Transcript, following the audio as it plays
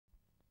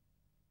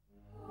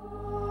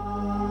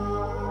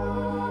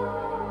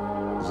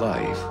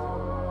Life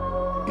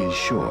is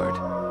short.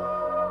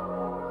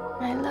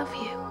 I love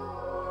you.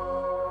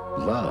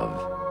 Love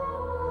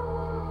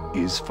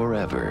is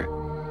forever.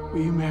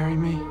 Will you marry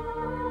me?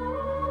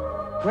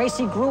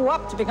 Gracie grew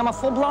up to become a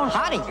full-blown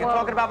hottie. You're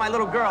talking about my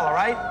little girl, all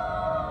right?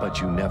 But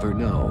you never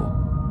know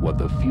what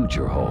the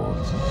future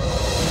holds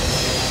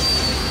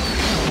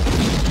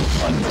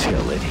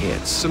until it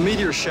hits. It's a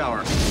meteor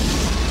shower.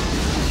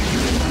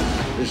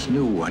 This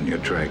new one you're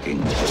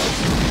tracking,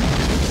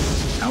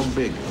 how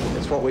big?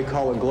 It's what we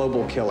call a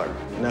global killer.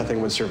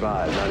 Nothing would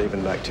survive, not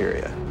even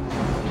bacteria.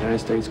 The United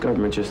States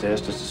government just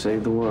asked us to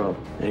save the world.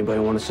 Anybody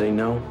want to say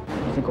no?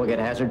 You think we'll get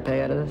hazard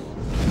pay out of this?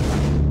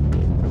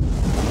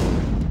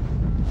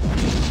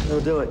 They'll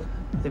do it.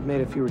 They've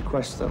made a few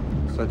requests, though.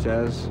 Such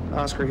as?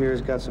 Oscar here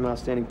has got some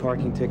outstanding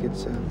parking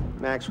tickets.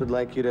 Max would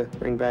like you to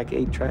bring back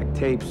 8-track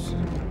tapes.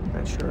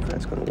 Not sure if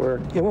that's going to work.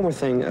 Yeah, one more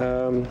thing.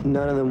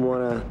 None of them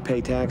want to pay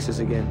taxes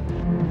again.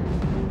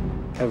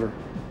 Ever.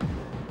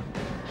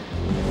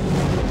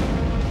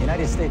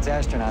 United States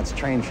astronauts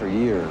train for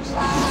years.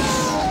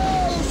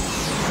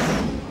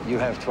 You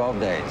have 12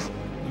 days.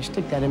 You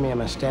stick that in me, I'm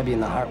going to stab you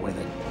in the heart with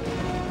it.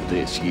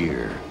 This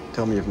year,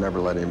 Tell me you've never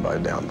let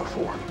anybody down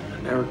before.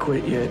 Never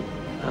quit yet.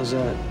 How's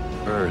that?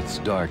 Earth's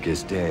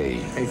darkest day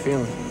How you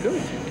feeling?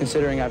 Good,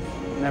 considering I've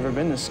never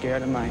been this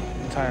scared in my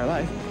entire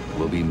life.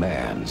 will be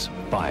man's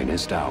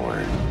finest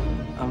hour.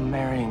 I'm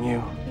marrying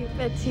you. You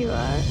bet you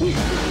are.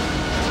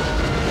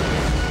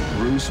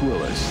 Bruce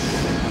Willis,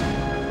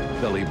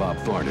 Billy Bob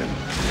Thornton,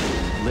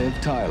 Liv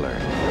Tyler,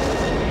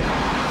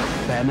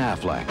 Ben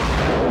Affleck,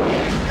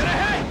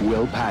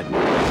 Will Patton,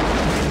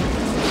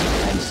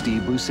 and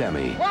Steve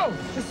Buscemi. Whoa,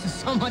 this is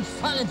so much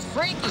fun, it's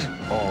freaky.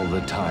 All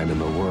the time in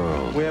the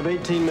world We have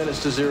 18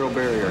 minutes to zero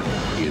barrier.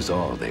 is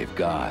all they've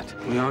got.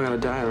 We all gotta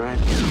die, right?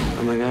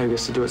 I'm the guy who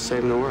gets to do it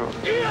saving the world.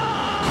 Do you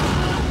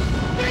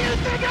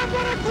think I'm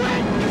gonna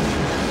quit?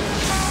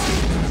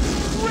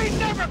 We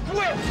never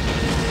quit!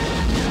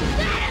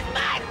 That is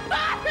my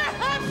father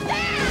up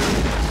there!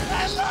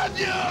 I love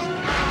you!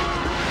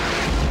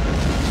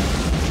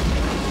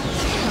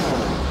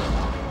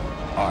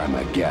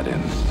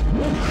 Armageddon.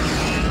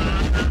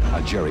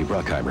 A Jerry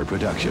Bruckheimer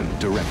production,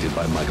 directed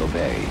by Michael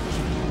Bay.